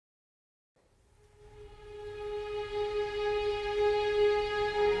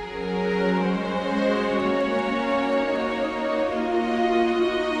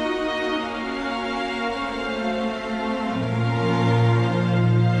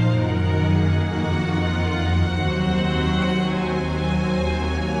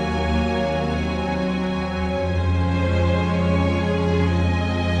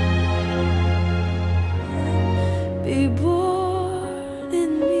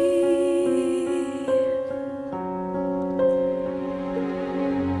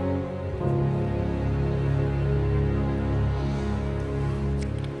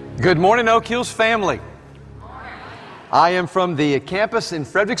Good morning, Oak Hills family. I am from the campus in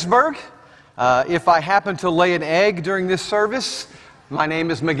Fredericksburg. If I happen to lay an egg during this service, my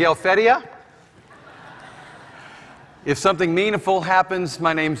name is Miguel Feria. If something meaningful happens,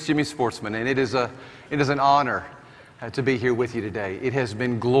 my name is Jimmy Sportsman, and it is an honor to be here with you today. It has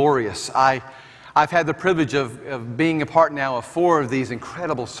been glorious. I've had the privilege of being a part now of 4 of these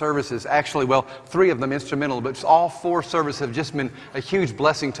incredible services. Actually, 3 of them instrumental, but all 4 services have just been a huge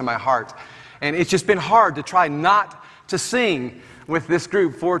blessing to my heart. And it's just been hard to try not to sing with this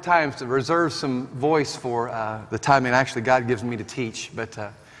group 4 times, to reserve some voice for the time that actually God gives me to teach. But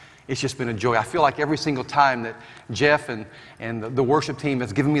it's just been a joy. I feel like every single time that Jeff and the worship team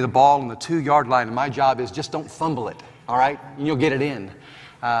has given me the ball on the 2-yard line, and my job is just don't fumble it, all right? And you'll get it in.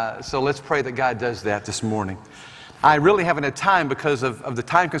 So let's pray that God does that this morning. I really haven't had time because of the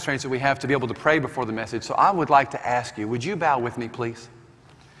time constraints that we have to be able to pray before the message. So I would like to ask you, would you bow with me, please?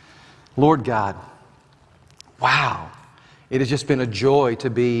 Lord God, wow. It has just been a joy to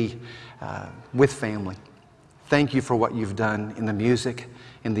be with family. Thank you for what you've done in the music,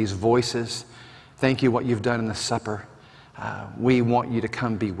 in these voices. Thank you what you've done in the supper. We want you to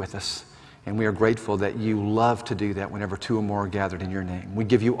come be with us. And we are grateful that you love to do that whenever 2 or more are gathered in your name. We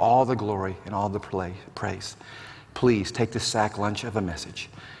give you all the glory and all the praise. Please take this sack lunch of a message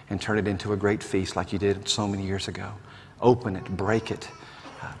and turn it into a great feast like you did so many years ago. Open it, break it,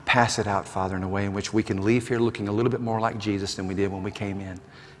 pass it out, Father, in a way in which we can leave here looking a little bit more like Jesus than we did when we came in.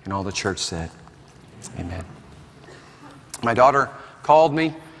 And all the church said, amen. My daughter called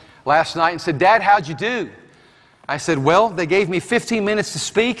me last night and said, "Dad, how'd you do?" I said, "Well, they gave me 15 minutes to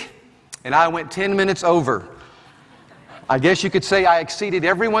speak, and I went 10 minutes over. I guess you could say I exceeded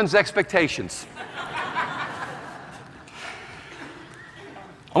everyone's expectations."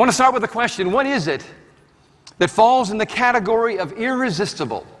 I want to start with a question. What is it that falls in the category of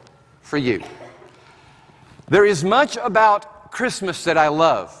irresistible for you? There is much about Christmas that I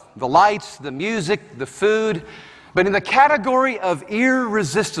love. The lights, the music, the food. But in the category of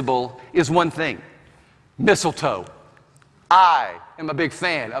irresistible is one thing: mistletoe. I am a big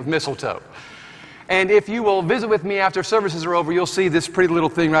fan of mistletoe. And if you will visit with me after services are over, you'll see this pretty little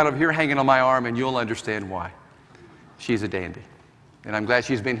thing right over here hanging on my arm, and you'll understand why. She's a dandy. And I'm glad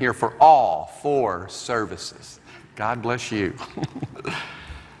she's been here for all 4 services. God bless you.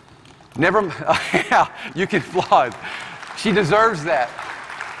 Yeah, you can applaud. She deserves that.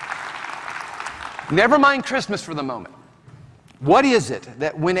 Never mind Christmas for the moment. What is it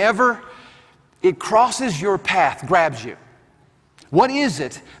that whenever it crosses your path, grabs you? What is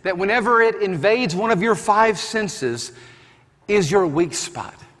it that whenever it invades one of your 5 senses is your weak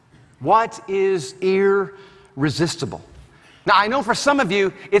spot? What is irresistible? Now, I know for some of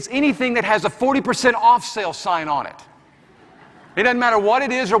you, it's anything that has a 40% off sale sign on it. It doesn't matter what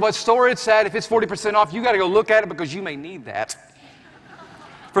it is or what store it's at. If it's 40% off, you got to go look at it because you may need that.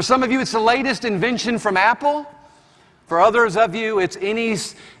 For some of you, it's the latest invention from Apple. For others of you, it's any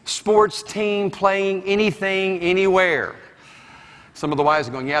sports team playing anything, anywhere. Some of the wives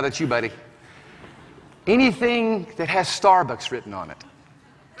are going, "Yeah, that's you, buddy." Anything that has Starbucks written on it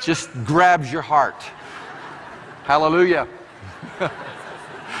just grabs your heart. Hallelujah.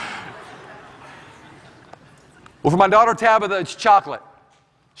 Well, for my daughter Tabitha, it's chocolate.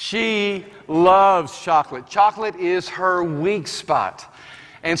 She loves chocolate. Chocolate is her weak spot.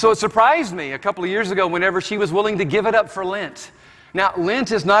 And so it surprised me a couple of years ago whenever she was willing to give it up for Lent. Now,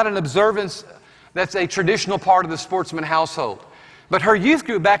 Lent is not an observance that's a traditional part of the Sportsman household. But her youth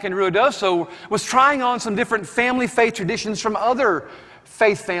group back in Ruidoso was trying on some different family faith traditions from other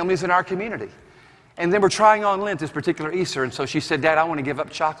faith families in our community. And they were trying on Lent this particular Easter. And so she said, "Dad, I want to give up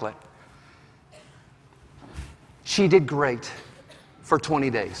chocolate." She did great for 20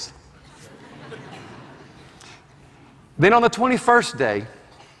 days. Then on the 21st day,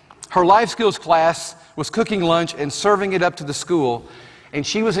 her life skills class was cooking lunch and serving it up to the school, and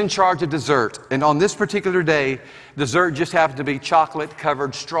she was in charge of dessert. And on this particular day, dessert just happened to be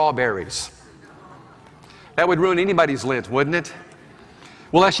chocolate-covered strawberries. That would ruin anybody's Lent, wouldn't it?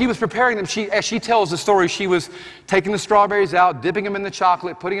 Well, as she was preparing them, as she tells the story, she was taking the strawberries out, dipping them in the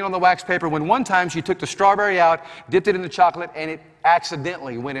chocolate, putting it on the wax paper, when one time she took the strawberry out, dipped it in the chocolate, and it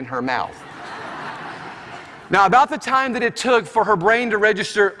accidentally went in her mouth. Now, about the time that it took for her brain to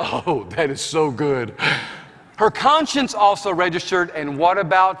register, "Oh, that is so good," her conscience also registered, "And what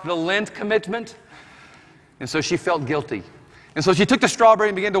about the Lent commitment?" And so she felt guilty. And so she took the strawberry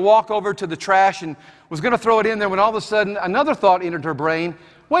and began to walk over to the trash and was going to throw it in there when all of a sudden another thought entered her brain.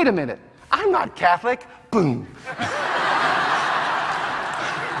 "Wait a minute, I'm not Catholic." Boom.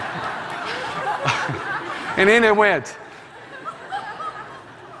 And in it went.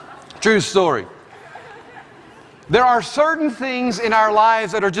 True story. There are certain things in our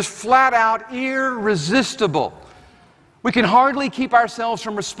lives that are just flat out irresistible. We can hardly keep ourselves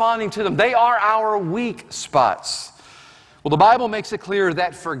from responding to them. They are our weak spots. Well, the Bible makes it clear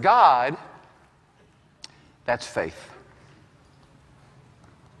that for God, that's faith.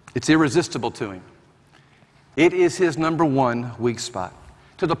 It's irresistible to Him. It is His number one weak spot,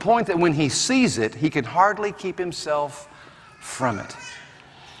 to the point that when He sees it, He can hardly keep Himself from it.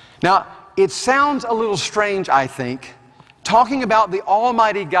 Now, it sounds a little strange, I think, talking about the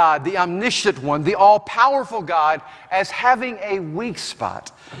Almighty God, the omniscient one, the all-powerful God, as having a weak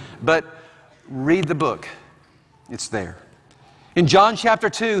spot. But read the book. It's there. In John chapter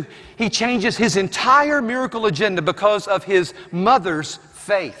 2, He changes His entire miracle agenda because of His mother's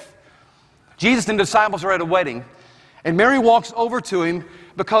faith. Jesus and the disciples are at a wedding, and Mary walks over to Him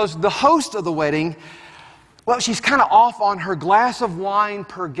because the host of the wedding, well, she's kind of off on her glass of wine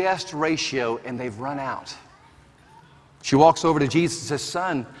per guest ratio, and they've run out. She walks over to Jesus and says,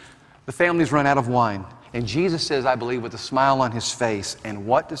 "Son, the family's run out of wine." And Jesus says, I believe, with a smile on His face, "And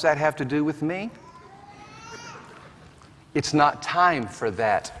what does that have to do with me?" It's not time for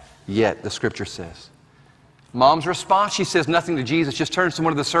that yet, the Scripture says. Mom's response, she says nothing to Jesus, just turns to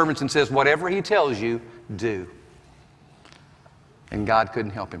one of the servants and says, "Whatever He tells you, do." And God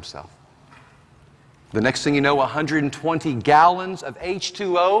couldn't help Himself. The next thing you know, 120 gallons of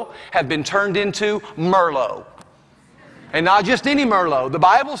H2O have been turned into Merlot. And not just any Merlot. The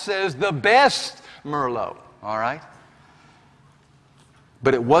Bible says the best Merlot. All right?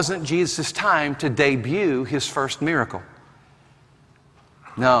 But it wasn't Jesus' time to debut His first miracle.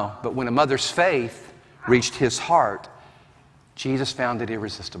 No, but when a mother's faith reached His heart, Jesus found it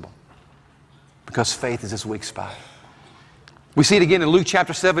irresistible. Because faith is His weak spot. We see it again in Luke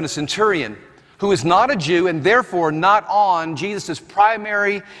chapter 7, a centurion who is not a Jew and therefore not on Jesus'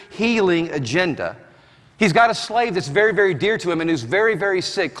 primary healing agenda. He's got a slave that's very, very dear to him and who's very, very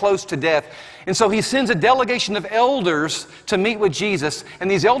sick, close to death. And so he sends a delegation of elders to meet with Jesus. And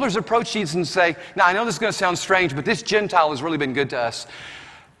these elders approach Jesus and say, "Now, I know this is going to sound strange, but this Gentile has really been good to us.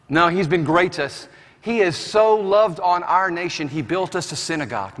 No, he's been great to us. He has so loved on our nation, he built us a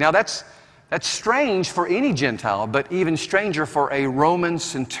synagogue." Now, that's strange for any Gentile, but even stranger for a Roman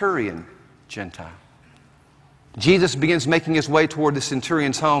centurion Gentile. Jesus begins making his way toward the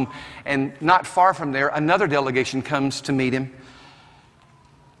centurion's home, and not far from there, another delegation comes to meet him.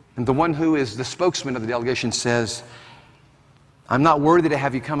 And the one who is the spokesman of the delegation says, "I'm not worthy to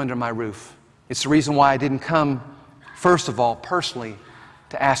have you come under my roof. It's the reason why I didn't come, first of all, personally,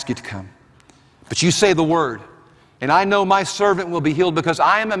 to ask you to come. But you say the word, and I know my servant will be healed because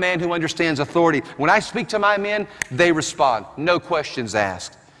I am a man who understands authority. When I speak to my men, they respond. No questions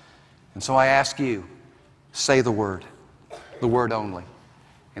asked. And so I ask you, say the word only,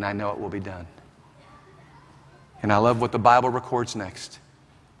 and I know it will be done." And I love what the Bible records next.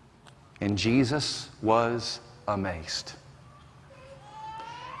 And Jesus was amazed.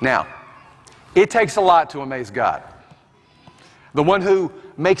 Now, it takes a lot to amaze God. The one who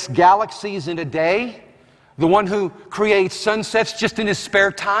makes galaxies in a day, the one who creates sunsets just in His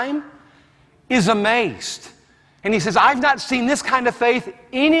spare time, is amazed. And He says, "I've not seen this kind of faith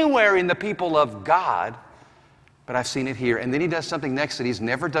anywhere in the people of God, but I've seen it here." And then He does something next that He's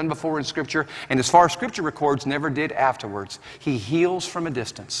never done before in Scripture, and as far as Scripture records, never did afterwards. He heals from a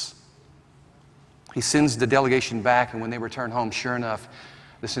distance. He sends the delegation back, and when they return home, sure enough,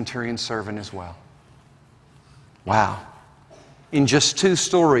 the centurion's servant is well. Wow. In just 2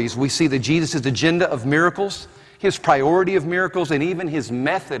 stories, we see that Jesus' agenda of miracles, His priority of miracles, and even His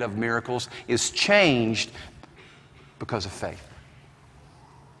method of miracles is changed because of faith.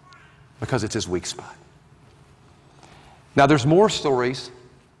 Because it's His weak spot. Now, there's more stories,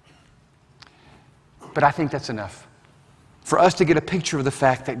 but I think that's enough for us to get a picture of the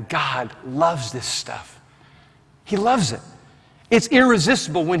fact that God loves this stuff. He loves it. It's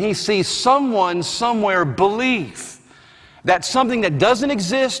irresistible when He sees someone somewhere believe that something that doesn't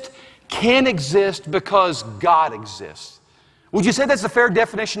exist can exist because God exists. Would you say that's a fair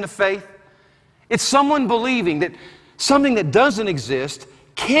definition of faith? It's someone believing that something that doesn't exist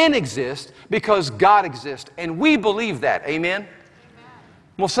can exist because God exists. And we believe that. Amen?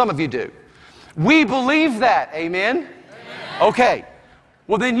 Well, some of you do. We believe that. Amen? Okay.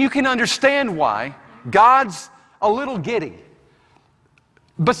 Well, then you can understand why God's a little giddy,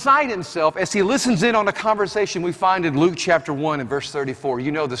 beside Himself, as He listens in on a conversation we find in Luke chapter 1 and verse 34.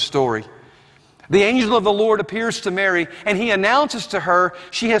 You know the story. The angel of the Lord appears to Mary, and He announces to her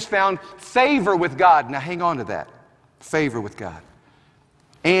she has found favor with God. Now hang on to that. Favor with God.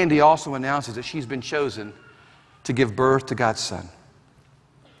 And He also announces that she's been chosen to give birth to God's Son.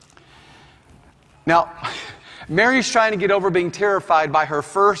 Now, Mary's trying to get over being terrified by her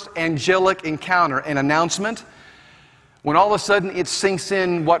first angelic encounter and announcement, when all of a sudden it sinks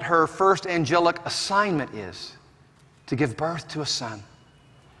in what her first angelic assignment is: to give birth to a son.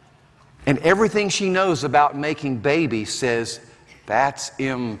 And everything she knows about making babies says, that's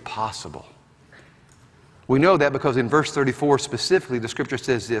impossible. We know that because in verse 34 specifically, the scripture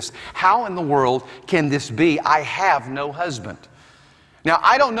says this: how in the world can this be? I have no husband. Now,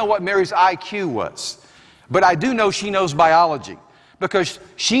 I don't know what Mary's IQ was, but I do know she knows biology, because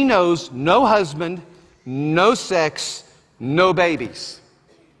she knows no husband, no sex, no babies.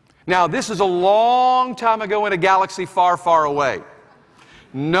 Now, this is a long time ago in a galaxy far, far away.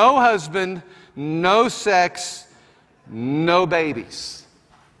 No husband, no sex, no babies.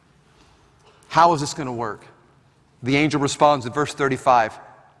 How is this going to work? The angel responds in verse 35.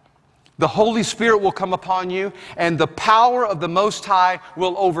 The Holy Spirit will come upon you, and the power of the Most High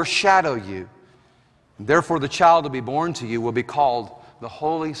will overshadow you. Therefore, the child to be born to you will be called the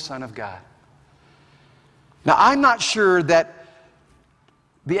Holy Son of God. Now, I'm not sure that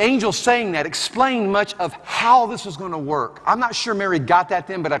the angel saying that explained much of how this was going to work. I'm not sure Mary got that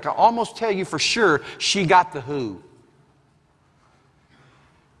then, but I can almost tell you for sure she got the who.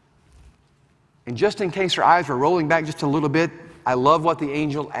 And just in case her eyes were rolling back just a little bit, I love what the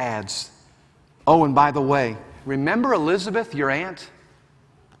angel adds. Oh, and by the way, remember Elizabeth, your aunt?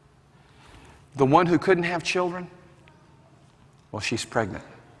 The one who couldn't have children? Well, she's pregnant.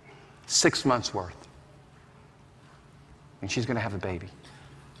 6 months worth. And she's going to have a baby.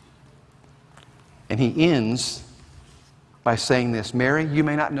 And he ends by saying this: Mary, you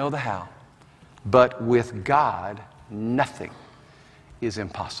may not know the how, but with God, nothing is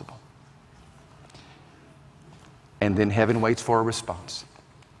impossible. And then heaven waits for a response.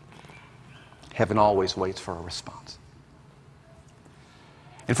 Heaven always waits for a response.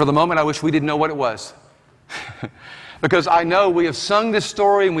 And for the moment, I wish we didn't know what it was. Because I know we have sung this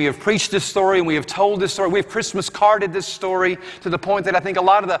story, and we have preached this story, and we have told this story. We have Christmas carded this story to the point that I think a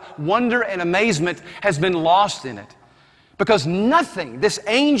lot of the wonder and amazement has been lost in it. Because nothing this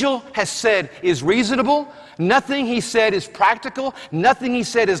angel has said is reasonable. Nothing he said is practical. Nothing he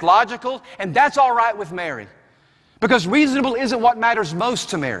said is logical. And that's all right with Mary. Because reasonable isn't what matters most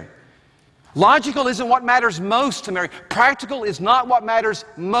to Mary. Logical isn't what matters most to Mary. Practical is not what matters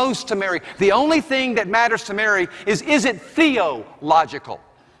most to Mary. The only thing that matters to Mary is it theological?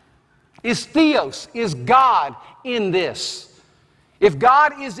 Is theos, is God in this? If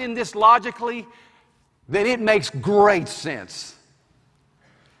God is in this logically, then it makes great sense.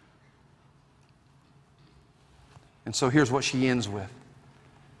 And so here's what she ends with.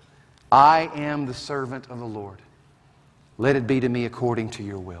 I am the servant of the Lord. Let it be to me according to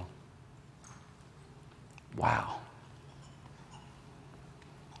your will. Wow.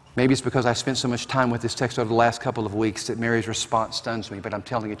 Maybe it's because I spent so much time with this text over the last couple of weeks that Mary's response stuns me, but I'm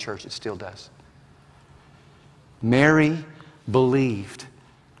telling you, church, it still does. Mary believed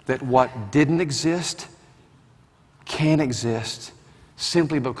that what didn't exist can exist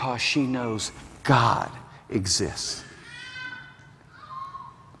simply because she knows God exists.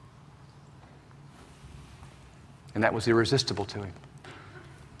 And that was irresistible to him.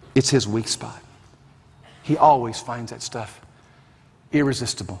 It's his weak spot. He always finds that stuff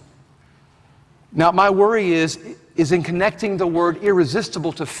irresistible. Now, my worry is in connecting the word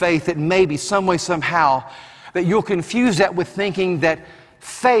irresistible to faith, that maybe some way, somehow, that you'll confuse that with thinking that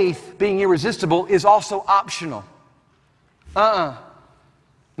faith, being irresistible, is also optional.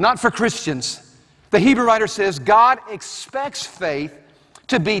 Not for Christians. The Hebrew writer says God expects faith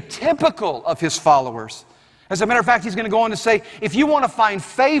to be typical of His followers. As a matter of fact, he's going to go on to say, if you want to find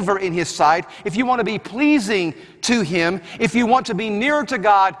favor in His sight, if you want to be pleasing to Him, if you want to be nearer to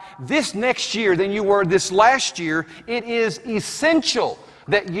God this next year than you were this last year, it is essential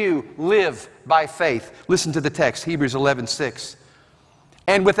that you live by faith. Listen to the text, Hebrews 11:6.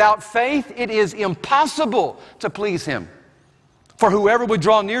 And without faith, it is impossible to please Him. For whoever would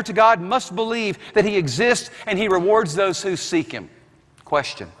draw near to God must believe that He exists and He rewards those who seek Him.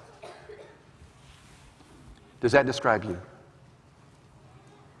 Question. Does that describe you?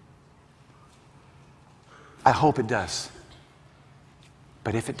 I hope it does.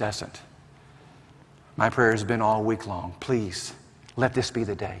 But if it doesn't, my prayer has been all week long, please let this be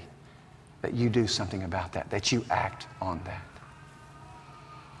the day that you do something about that you act on that.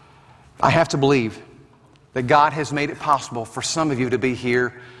 I have to believe that God has made it possible for some of you to be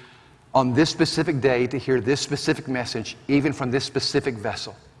here on this specific day to hear this specific message, even from this specific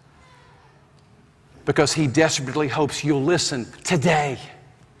vessel. Because He desperately hopes you'll listen today.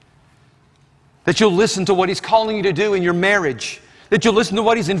 That you'll listen to what He's calling you to do in your marriage. That you'll listen to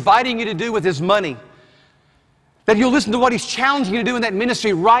what He's inviting you to do with His money. That you'll listen to what He's challenging you to do in that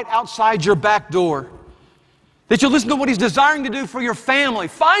ministry right outside your back door. That you'll listen to what He's desiring to do for your family,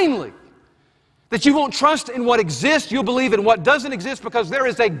 finally. That you won't trust in what exists, you'll believe in what doesn't exist, because there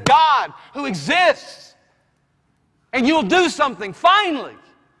is a God who exists. And you'll do something, finally,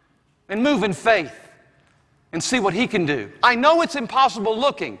 and move in faith and see what He can do. I know it's impossible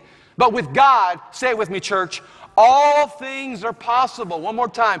looking, but with God, say it with me, church, all things are possible. One more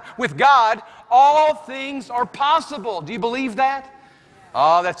time. With God, all things are possible. Do you believe that?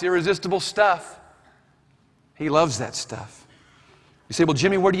 Oh, that's irresistible stuff. He loves that stuff. You say, well,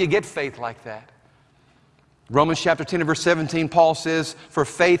 Jimmy, where do you get faith like that? Romans chapter 10 and verse 17, Paul says, for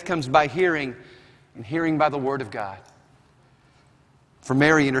faith comes by hearing, and hearing by the Word of God. For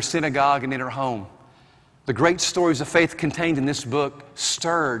Mary in her synagogue and in her home, the great stories of faith contained in this book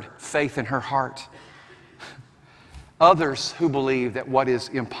stirred faith in her heart. Others who believe that what is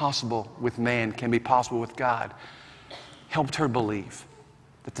impossible with man can be possible with God helped her believe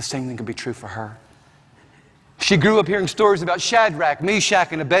that the same thing could be true for her. She grew up hearing stories about Shadrach,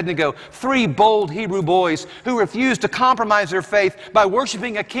 Meshach, and Abednego, 3 bold Hebrew boys who refused to compromise their faith by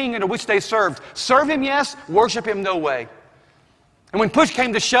worshiping a king under which they served. Serve him, yes. Worship him, no way. And when push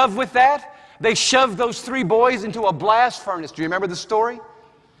came to shove with that, they shoved those 3 boys into a blast furnace. Do you remember the story?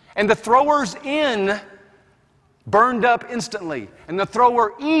 And the throwers in burned up instantly, and the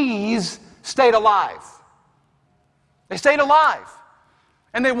throwees stayed alive. They stayed alive.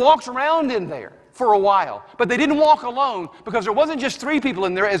 And they walked around in there for a while. But they didn't walk alone, because there wasn't just 3 people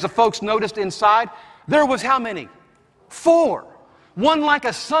in there, as the folks noticed inside. There was how many? 4. One like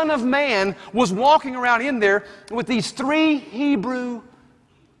a son of man was walking around in there with these 3 Hebrew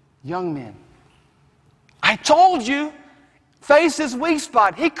young men. I told you, face his weak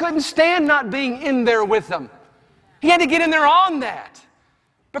spot. He couldn't stand not being in there with them. He had to get in there on that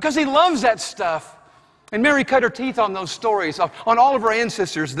because he loves that stuff. And Mary cut her teeth on those stories, on all of her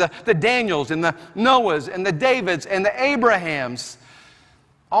ancestors, the Daniels and the Noahs and the Davids and the Abrahams,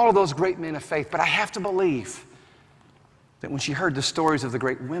 all of those great men of faith. But I have to believe that when she heard the stories of the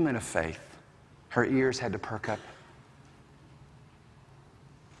great women of faith, her ears had to perk up.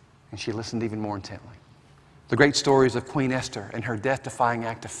 And she listened even more intently. The great stories of Queen Esther and her death-defying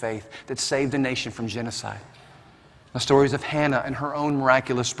act of faith that saved a nation from genocide. The stories of Hannah and her own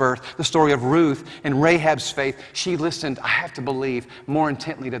miraculous birth. The story of Ruth and Rahab's faith. She listened, I have to believe, more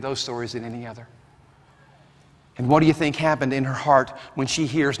intently to those stories than any other. And what do you think happened in her heart when she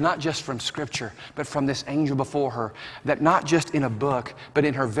hears, not just from Scripture, but from this angel before her, that not just in a book, but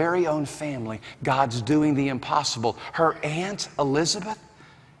in her very own family, God's doing the impossible. Her Aunt Elizabeth,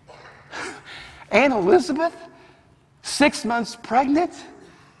 6 months pregnant,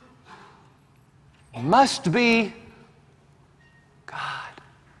 must be God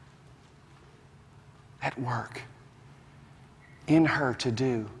at work in her to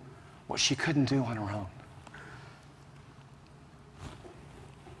do what she couldn't do on her own.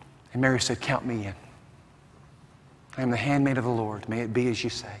 And Mary said, count me in. I am the handmaid of the Lord. May it be as you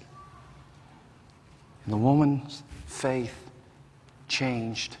say. And the woman's faith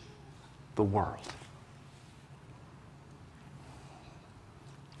changed the world.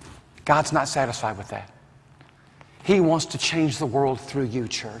 God's not satisfied with that. He wants to change the world through you,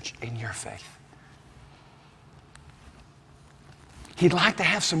 church, in your faith. He'd like to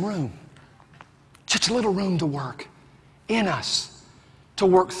have some room, just a little room to work in us, to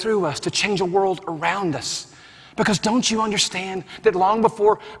work through us, to change the world around us. Because don't you understand that long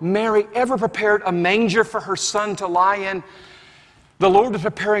before Mary ever prepared a manger for her son to lie in, the Lord was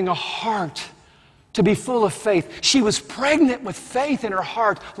preparing a heart to be full of faith. She was pregnant with faith in her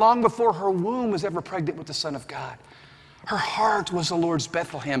heart long before her womb was ever pregnant with the Son of God. Her heart was the Lord's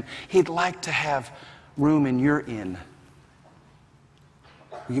Bethlehem. He'd like to have room in your inn.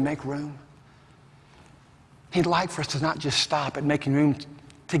 Will you make room? He'd like for us to not just stop at making room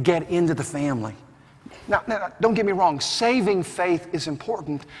to get into the family. Now, don't get me wrong, saving faith is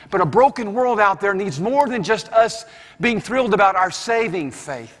important, but a broken world out there needs more than just us being thrilled about our saving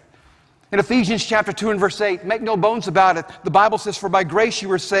faith. In Ephesians chapter 2 and verse 8, make no bones about it, the Bible says, for by grace you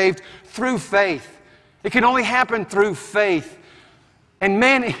were saved through faith. It can only happen through faith. And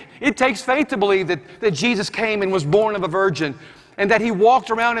man, it takes faith to believe that Jesus came and was born of a virgin, and that He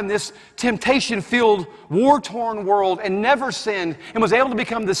walked around in this temptation-filled, war-torn world and never sinned, and was able to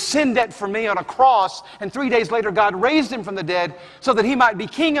become the sin debt for me on a cross, and 3 days later God raised Him from the dead so that He might be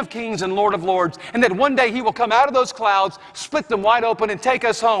King of kings and Lord of lords, and that one day He will come out of those clouds, split them wide open, and take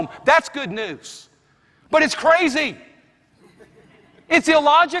us home. That's good news. But it's crazy. It's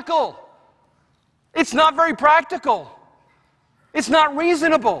illogical. It's not very practical. It's not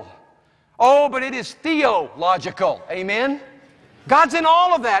reasonable. Oh, but it is theological. Amen? God's in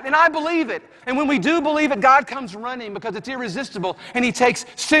all of that, and I believe it. And when we do believe it, God comes running because it's irresistible, and He takes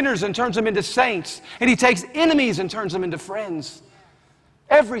sinners and turns them into saints, and He takes enemies and turns them into friends.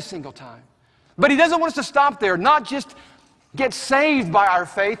 Every single time. But He doesn't want us to stop there, not just get saved by our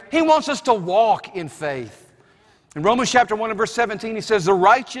faith. He wants us to walk in faith. In Romans chapter 1 and verse 17, He says, the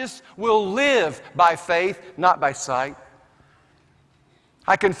righteous will live by faith, not by sight.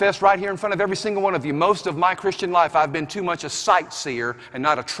 I confess right here in front of every single one of you, most of my Christian life I've been too much a sightseer and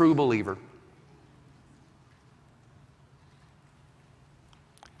not a true believer.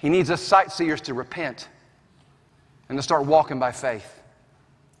 He needs us sightseers to repent and to start walking by faith.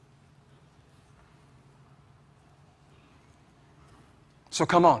 So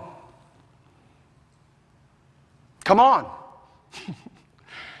come on. Come on.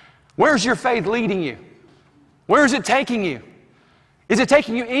 Where's your faith leading you? Where is it taking you? Is it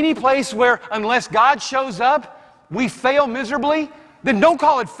taking you any place where unless God shows up, we fail miserably? Then don't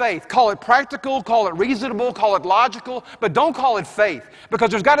call it faith. Call it practical, call it reasonable, call it logical, but don't call it faith because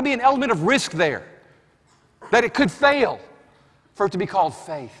there's got to be an element of risk there that it could fail for it to be called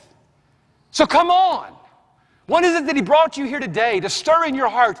faith. So come on. What is it that He brought you here today to stir in your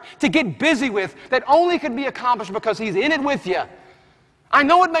heart, to get busy with, that only can be accomplished because He's in it with you? I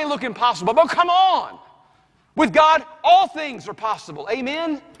know it may look impossible, but come on. With God, all things are possible.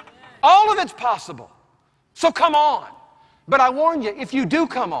 Amen? All of it's possible. So come on. But I warn you, if you do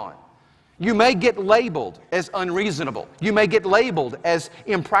come on, you may get labeled as unreasonable. You may get labeled as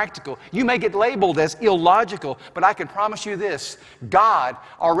impractical. You may get labeled as illogical. But I can promise you this, God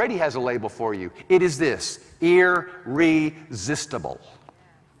already has a label for you. It is this, irresistible.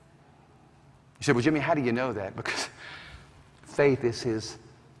 You said, well, Jimmy, how do you know that? Because faith is His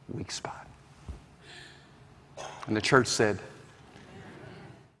weak spot. And the church said,